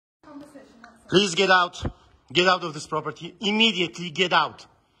Please get out. Get out of this property. Immediately get out.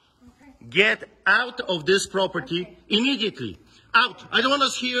 Get out of this property immediately. Out. I don't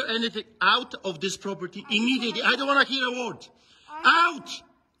want to hear anything. Out of this property immediately. I don't want to hear a word. Out.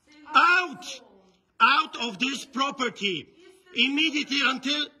 Out. Out of this property immediately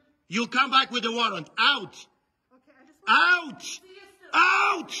until you come back with a warrant. Out. Out.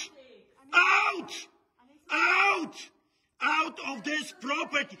 Out. Out. Out. Out of this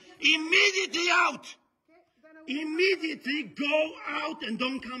property. Immediately out. Immediately go out and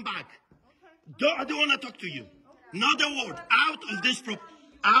don't come back. I don't want to talk to you. Not a word. Out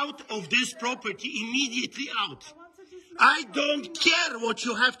of this property. Immediately out. I don't care what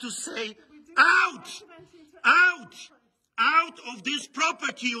you have to say. Out. Out. Out of this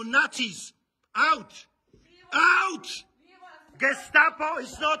property, you Nazis. Out. Out. Gestapo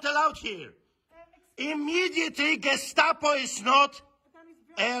is not allowed here. Immediately, Gestapo is not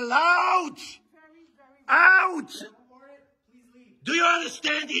allowed. Out. Do you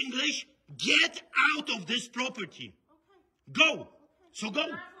understand English? Get out of this property. Go. So go.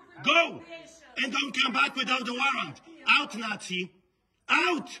 Go. And don't come back without the warrant. Out, Nazi.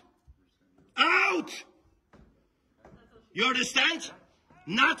 Out. Out. You understand?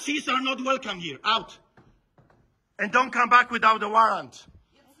 Nazis are not welcome here. Out. And don't come back without the warrant.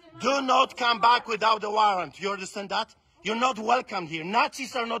 Do not come back without the warrant. You understand that? You're not welcome here.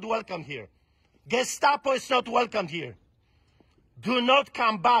 Nazis are not welcome here. Gestapo is not welcome here. Do not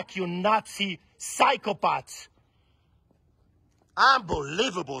come back, you Nazi psychopaths.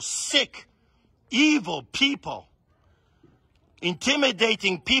 Unbelievable, sick, evil people.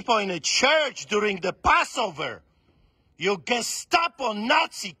 Intimidating people in a church during the Passover. You Gestapo,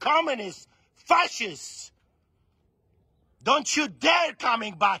 Nazi, communists, fascists. Don't you dare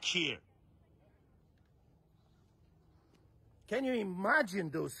coming back here. Can you imagine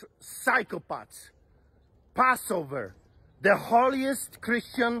those psychopaths? Passover, the holiest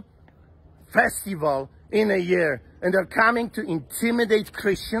Christian festival in a year, and they're coming to intimidate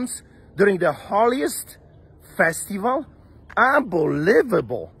Christians during the holiest festival?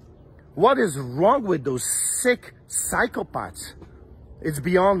 Unbelievable. What is wrong with those sick psychopaths? It's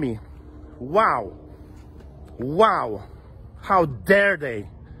beyond me. Wow. Wow. How dare they?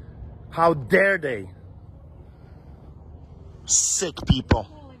 How dare they? Sick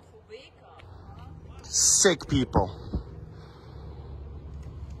people. Sick people.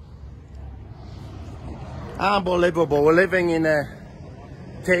 Unbelievable. We're living in a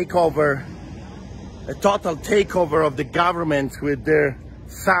takeover, a total takeover of the government with their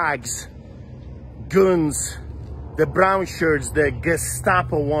thugs, goons, the brown shirts, the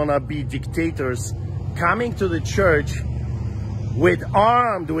Gestapo wannabe dictators coming to the church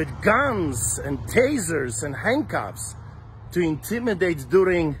armed with guns and tasers and handcuffs to intimidate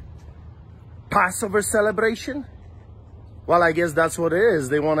during Passover celebration? Well, I guess that's what it is.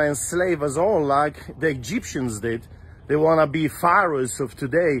 They want to enslave us all like the Egyptians did. They want to be pharaohs of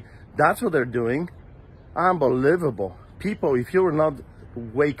today. That's what they're doing. Unbelievable. People, if you will not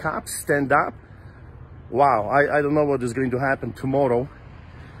wake up, stand up, wow, I don't know what is going to happen tomorrow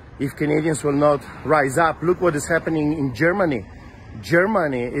if Canadians will not rise up. Look what is happening in Germany.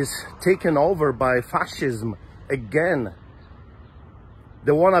 Germany is taken over by fascism again.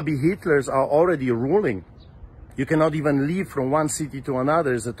 The wannabe Hitlers are already ruling. You cannot even leave from one city to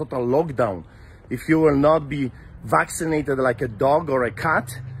another. It's a total lockdown. If you will not be vaccinated like a dog or a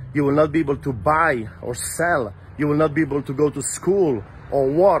cat, you will not be able to buy or sell. You will not be able to go to school or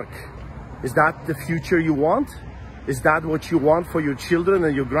work. Is that the future you want? Is that what you want for your children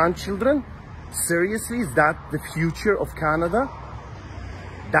and your grandchildren? Seriously, is that the future of Canada?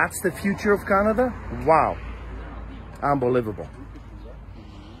 That's the future of Canada? Wow. Unbelievable.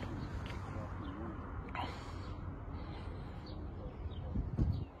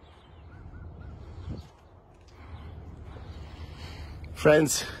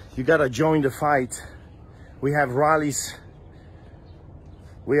 Friends, you gotta join the fight. We have rallies.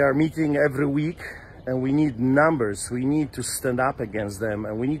 We are meeting every week and we need numbers. We need to stand up against them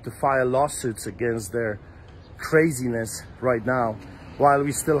and we need to file lawsuits against their craziness right now while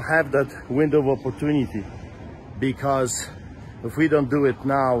we still have that window of opportunity. Because if we don't do it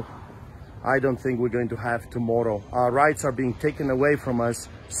now, I don't think we're going to have tomorrow. Our rights are being taken away from us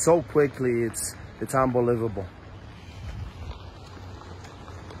so quickly, it's unbelievable.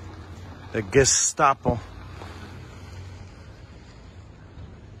 The Gestapo